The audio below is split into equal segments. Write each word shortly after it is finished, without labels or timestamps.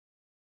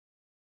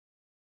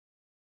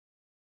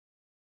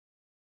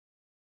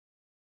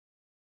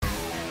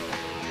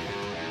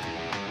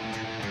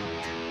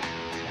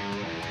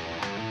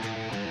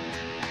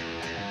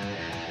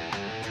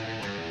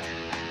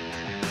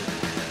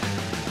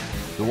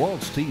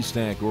DeWalt's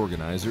T-Stack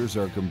organizers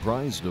are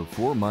comprised of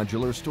 4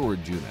 modular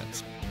storage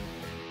units.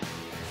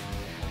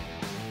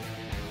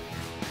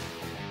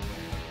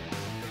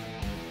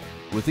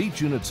 With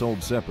each unit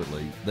sold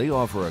separately, they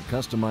offer a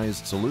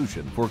customized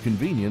solution for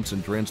convenience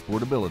and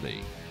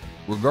transportability.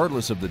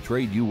 Regardless of the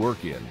trade you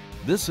work in,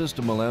 this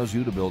system allows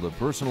you to build a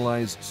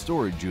personalized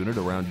storage unit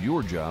around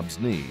your job's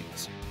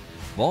needs.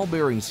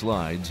 Ball-bearing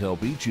slides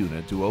help each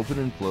unit to open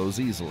and close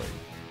easily.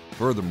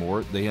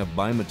 Furthermore, they have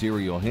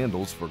bimaterial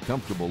handles for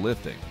comfortable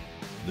lifting.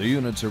 The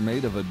units are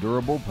made of a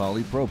durable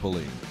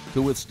polypropylene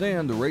to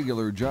withstand the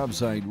regular job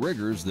site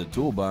rigors that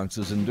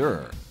toolboxes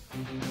endure.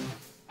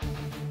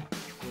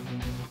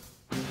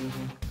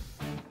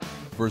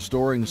 For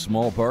storing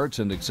small parts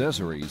and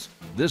accessories,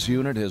 this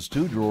unit has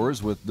 2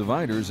 drawers with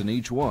dividers in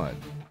each one.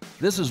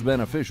 This is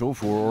beneficial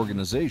for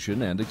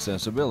organization and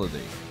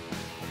accessibility.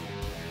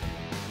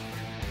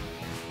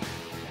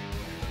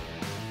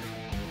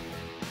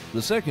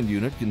 The second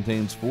unit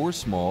contains 4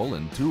 small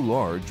and 2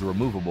 large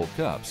removable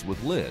cups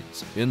with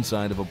lids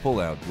inside of a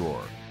pull-out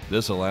drawer.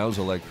 This allows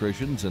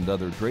electricians and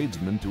other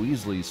tradesmen to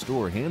easily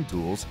store hand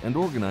tools and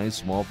organize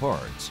small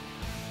parts.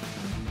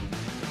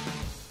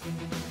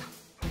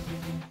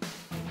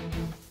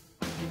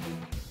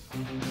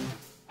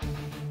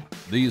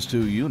 These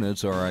 2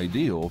 units are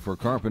ideal for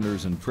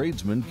carpenters and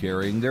tradesmen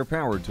carrying their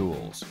power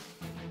tools.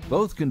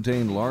 Both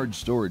contain large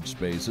storage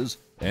spaces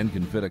and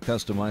can fit a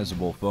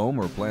customizable foam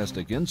or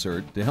plastic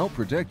insert to help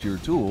protect your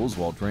tools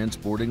while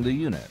transporting the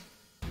unit.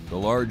 The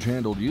large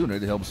handled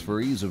unit helps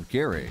for ease of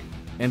carrying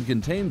and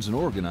contains an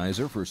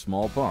organizer for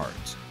small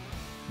parts.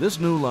 This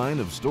new line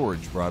of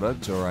storage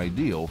products are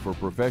ideal for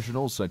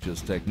professionals such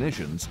as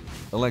technicians,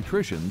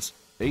 electricians,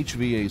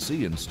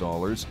 HVAC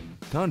installers,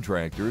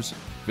 contractors,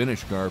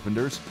 finish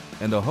carpenters,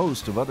 and a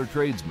host of other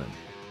tradesmen.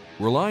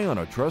 Rely on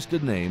a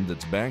trusted name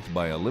that's backed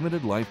by a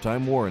limited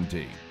lifetime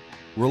warranty.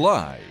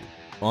 Rely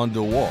on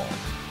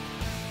DeWalt.